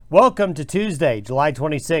Welcome to Tuesday, July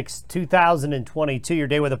 26, 2022, your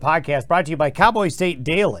day with a podcast brought to you by Cowboy State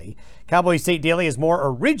Daily. Cowboy State Daily is more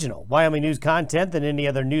original Wyoming news content than any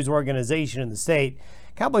other news organization in the state.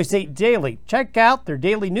 Cowboy State Daily, check out their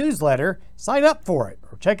daily newsletter, sign up for it,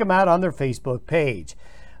 or check them out on their Facebook page.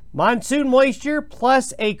 Monsoon moisture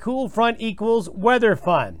plus a cool front equals weather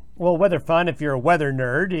fun. Well, weather fun if you're a weather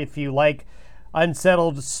nerd, if you like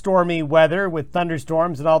unsettled, stormy weather with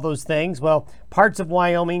thunderstorms and all those things. Well, parts of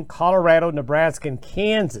Wyoming, Colorado, Nebraska, and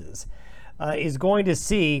Kansas is going to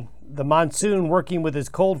see the monsoon working with this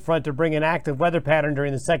cold front to bring an active weather pattern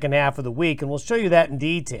during the second half of the week, and we'll show you that in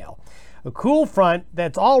detail. A cool front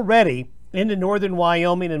that's already into northern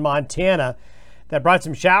Wyoming and Montana that brought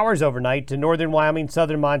some showers overnight to northern Wyoming,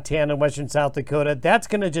 southern Montana, and western South Dakota. That's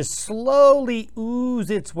going to just slowly ooze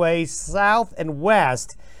its way south and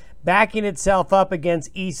west, backing itself up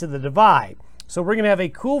against east of the divide. So we're going to have a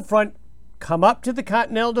cool front come up to the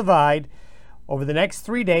Continental Divide over the next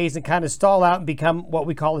 3 days and kind of stall out and become what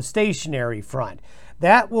we call a stationary front.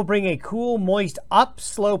 That will bring a cool, moist,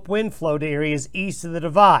 upslope wind flow to areas east of the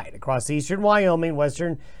divide, across eastern Wyoming,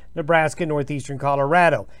 western Nebraska, northeastern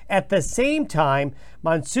Colorado. At the same time,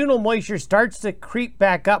 monsoonal moisture starts to creep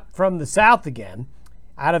back up from the south again,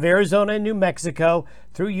 out of Arizona and New Mexico,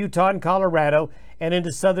 through Utah and Colorado, and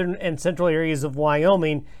into southern and central areas of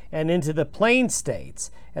Wyoming and into the Plains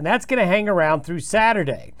states. And that's going to hang around through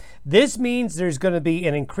Saturday. This means there's going to be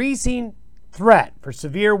an increasing threat for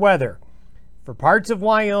severe weather for parts of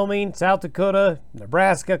Wyoming, South Dakota,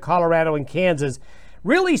 Nebraska, Colorado, and Kansas,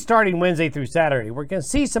 really starting Wednesday through Saturday. We're going to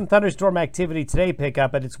see some thunderstorm activity today pick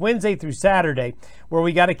up, but it's Wednesday through Saturday where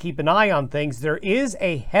we got to keep an eye on things. There is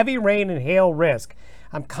a heavy rain and hail risk.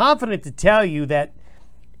 I'm confident to tell you that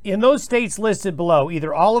in those states listed below,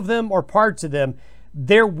 either all of them or parts of them,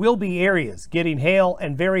 there will be areas getting hail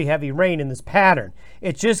and very heavy rain in this pattern.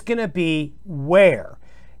 It's just going to be where.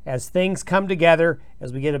 As things come together,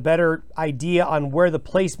 as we get a better idea on where the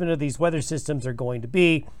placement of these weather systems are going to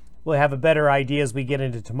be, we'll have a better idea as we get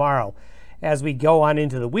into tomorrow. As we go on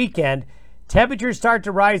into the weekend, temperatures start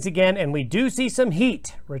to rise again, and we do see some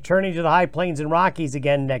heat returning to the high plains and Rockies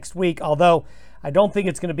again next week, although I don't think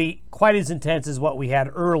it's going to be quite as intense as what we had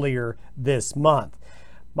earlier this month.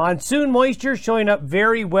 Monsoon moisture showing up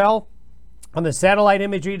very well on the satellite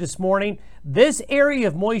imagery this morning. This area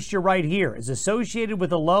of moisture right here is associated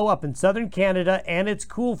with a low up in southern Canada and its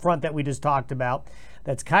cool front that we just talked about.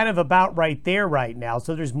 That's kind of about right there right now.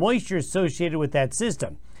 So there's moisture associated with that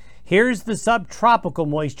system. Here's the subtropical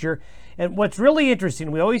moisture. And what's really interesting,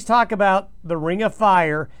 we always talk about the ring of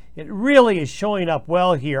fire. It really is showing up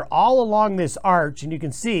well here all along this arch. And you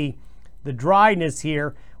can see the dryness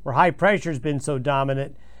here where high pressure has been so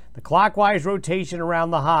dominant. The clockwise rotation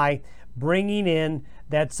around the high, bringing in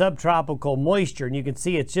that subtropical moisture. And you can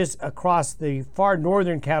see it's just across the far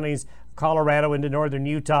northern counties, Colorado into northern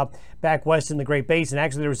Utah, back west in the Great Basin.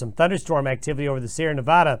 Actually, there was some thunderstorm activity over the Sierra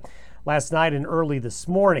Nevada last night and early this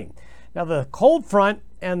morning. Now, the cold front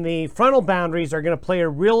and the frontal boundaries are going to play a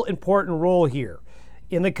real important role here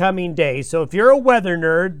in the coming days. So if you're a weather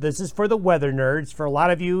nerd, this is for the weather nerds. For a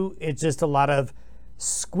lot of you, it's just a lot of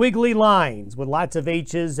squiggly lines with lots of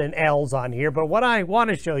H's and L's on here. But what I want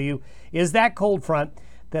to show you is that cold front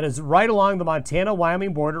that is right along the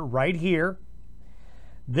Montana-Wyoming border right here.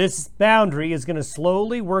 This boundary is going to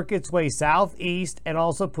slowly work its way southeast and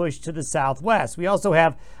also push to the southwest. We also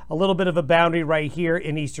have a little bit of a boundary right here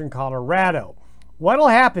in eastern Colorado. What will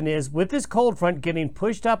happen is with this cold front getting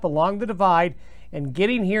pushed up along the divide and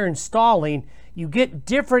getting here and stalling, you get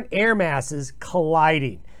different air masses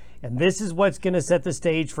colliding. And this is what's going to set the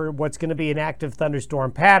stage for what's going to be an active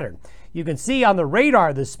thunderstorm pattern. You can see on the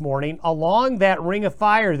radar this morning along that ring of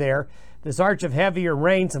fire there, this arch of heavier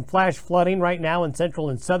rain, some flash flooding right now in central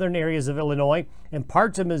and southern areas of Illinois and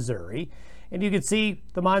parts of Missouri. And you can see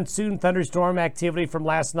the monsoon thunderstorm activity from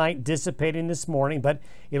last night dissipating this morning, but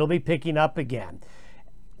it'll be picking up again.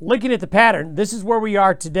 Looking at the pattern, this is where we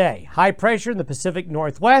are today. High pressure in the Pacific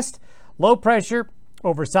Northwest, low pressure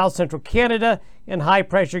over south central Canada, and high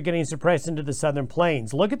pressure getting suppressed into the southern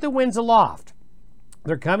plains. Look at the winds aloft.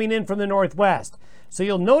 They're coming in from the northwest. So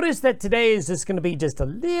you'll notice that today is just going to be just a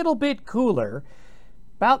little bit cooler.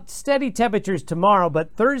 About steady temperatures tomorrow,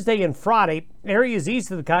 but Thursday and Friday, areas east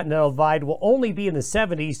of the Continental Divide will only be in the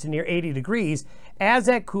 70s to near 80 degrees as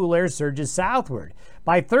that cool air surges southward.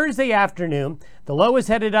 By Thursday afternoon, the low is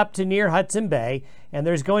headed up to near Hudson Bay, and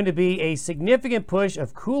there's going to be a significant push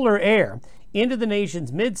of cooler air into the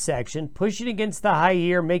nation's midsection, pushing against the high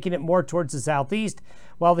here, making it more towards the southeast,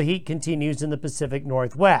 while the heat continues in the Pacific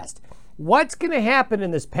Northwest. What's going to happen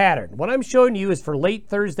in this pattern? What I'm showing you is for late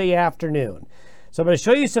Thursday afternoon. So I'm going to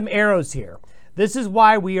show you some arrows here. This is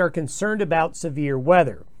why we are concerned about severe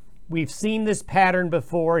weather. We've seen this pattern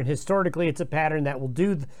before, and historically it's a pattern that will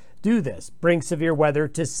do this, bring severe weather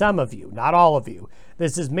to some of you, not all of you.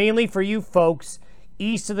 This is mainly for you folks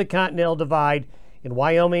east of the Continental Divide in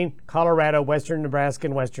Wyoming, Colorado, western Nebraska,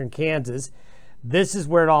 and western Kansas. This is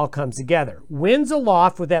where it all comes together. Winds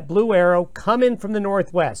aloft with that blue arrow come in from the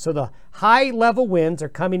northwest. So the high level winds are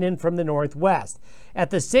coming in from the northwest. At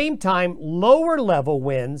the same time, lower level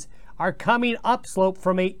winds are coming upslope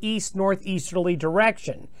from a east-northeasterly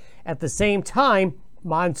direction. At the same time,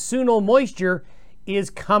 monsoonal moisture is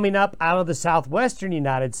coming up out of the southwestern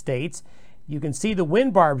United States. You can see the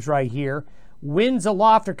wind barbs right here. Winds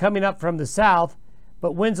aloft are coming up from the south,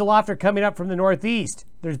 but winds aloft are coming up from the northeast.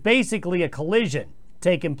 There's basically a collision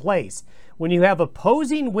taking place. When you have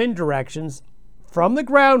opposing wind directions from the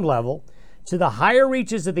ground level to the higher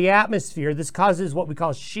reaches of the atmosphere, this causes what we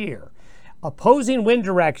call shear. Opposing wind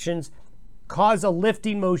directions cause a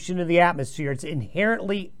lifting motion of the atmosphere. It's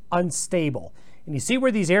inherently unstable. And you see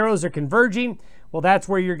where these arrows are converging? Well, that's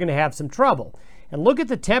where you're going to have some trouble. And look at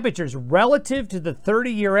the temperatures relative to the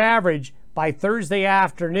 30-year average by Thursday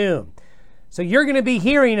afternoon. So you're going to be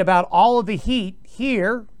hearing about all of the heat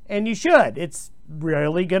here, and you should. It's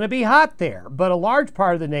really going to be hot there. But a large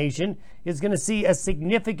part of the nation is going to see a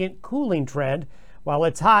significant cooling trend while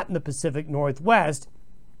it's hot in the Pacific Northwest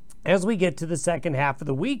as we get to the second half of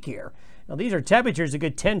the week here. Now, these are temperatures a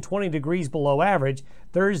good 10, 20 degrees below average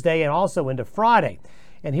Thursday and also into Friday.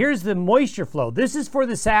 And here's the moisture flow. This is for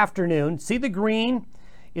this afternoon. See the green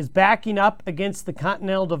is backing up against the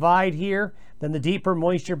Continental Divide here, then the deeper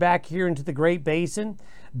moisture back here into the Great Basin.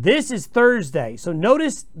 This is Thursday. So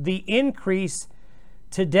notice the increase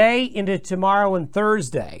today into tomorrow and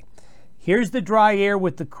Thursday. Here's the dry air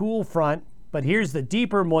with the cool front, but here's the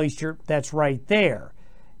deeper moisture that's right there.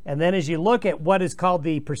 And then as you look at what is called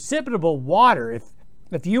the precipitable water,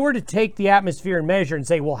 if you were to take the atmosphere and measure and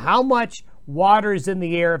say, well, how much water is in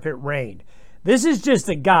the air if it rained? This is just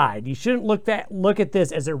a guide. You shouldn't look at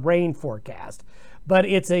this as a rain forecast, but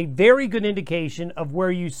it's a very good indication of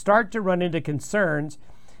where you start to run into concerns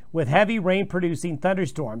with heavy rain producing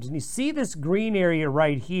thunderstorms. And you see this green area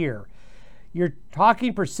right here. You're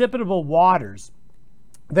talking precipitable waters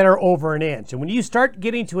that are over an inch. And when you start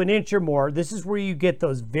getting to an inch or more, this is where you get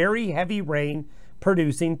those very heavy rain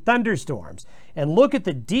producing thunderstorms. And look at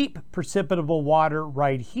the deep precipitable water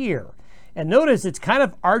right here. And notice it's kind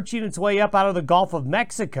of arching its way up out of the Gulf of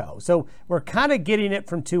Mexico. So we're kind of getting it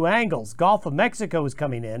from two angles. Gulf of Mexico is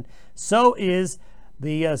coming in. So is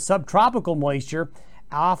the subtropical moisture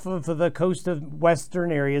off of the coast of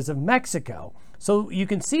western areas of Mexico. So you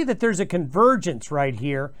can see that there's a convergence right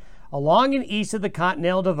here along and east of the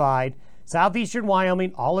Continental Divide, southeastern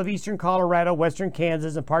Wyoming, all of eastern Colorado, western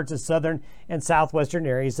Kansas, and parts of southern and southwestern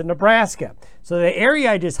areas of Nebraska. So the area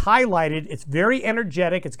I just highlighted, it's very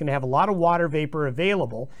energetic. It's going to have a lot of water vapor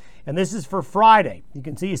available. And this is for Friday. You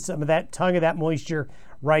can see some of that tongue of that moisture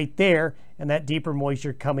right there and that deeper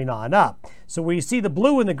moisture coming on up. So where you see the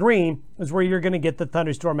blue and the green is where you're going to get the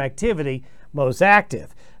thunderstorm activity most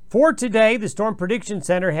active. For today, the Storm Prediction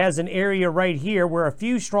Center has an area right here where a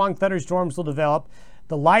few strong thunderstorms will develop.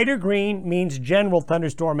 The lighter green means general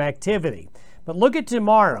thunderstorm activity. But look at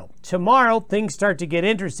tomorrow. Tomorrow, things start to get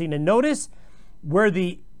interesting. And notice where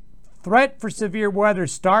the threat for severe weather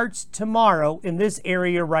starts tomorrow in this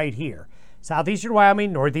area right here. Southeastern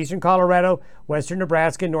Wyoming, northeastern Colorado, western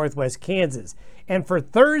Nebraska, northwest Kansas. And for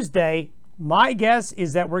Thursday, my guess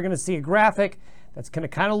is that we're going to see a graphic that's going to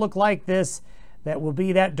kind of look like this. That will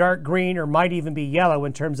be that dark green or might even be yellow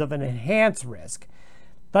in terms of an enhanced risk.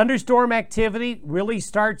 Thunderstorm activity really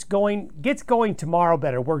gets going tomorrow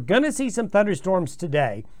better. We're going to see some thunderstorms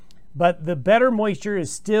today, but the better moisture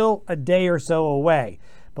is still a day or so away.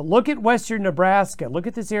 But look at western Nebraska. Look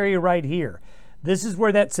at this area right here. This is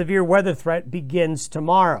where that severe weather threat begins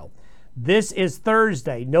tomorrow. This is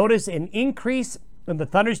Thursday. Notice an increase in the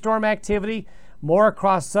thunderstorm activity, more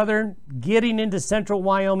across southern, getting into central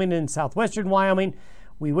Wyoming and southwestern Wyoming.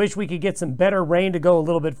 We wish we could get some better rain to go a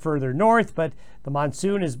little bit further north, but the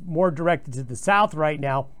monsoon is more directed to the south right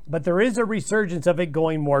now. But there is a resurgence of it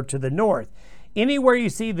going more to the north. Anywhere you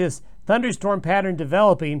see this thunderstorm pattern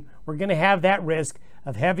developing, we're going to have that risk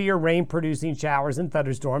of heavier rain-producing showers and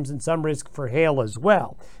thunderstorms and some risk for hail as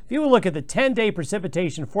well. If you will look at the 10-day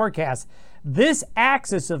precipitation forecast, this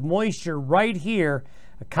axis of moisture right here,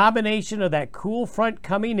 a combination of that cool front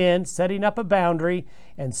coming in, setting up a boundary,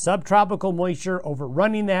 and subtropical moisture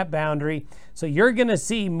overrunning that boundary. So you're going to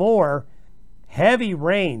see more heavy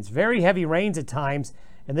rains, very heavy rains at times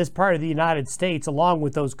in this part of the United States, along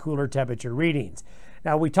with those cooler temperature readings.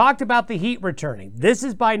 Now, we talked about the heat returning. This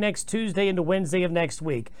is by next Tuesday into Wednesday of next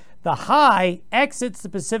week. The high exits the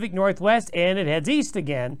Pacific Northwest and it heads east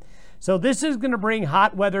again. So this is going to bring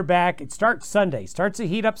hot weather back. It starts Sunday. Starts to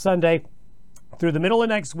heat up Sunday. Through the middle of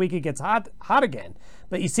next week, it gets hot again.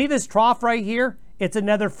 But you see this trough right here? It's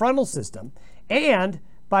another frontal system. And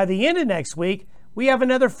by the end of next week, we have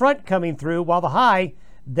another front coming through while the high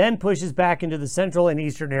then pushes back into the central and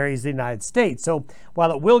eastern areas of the United States. So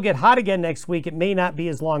while it will get hot again next week, it may not be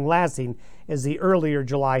as long lasting as the earlier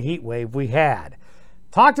July heat wave we had.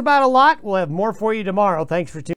 Talked about a lot. We'll have more for you tomorrow. Thanks for tuning in.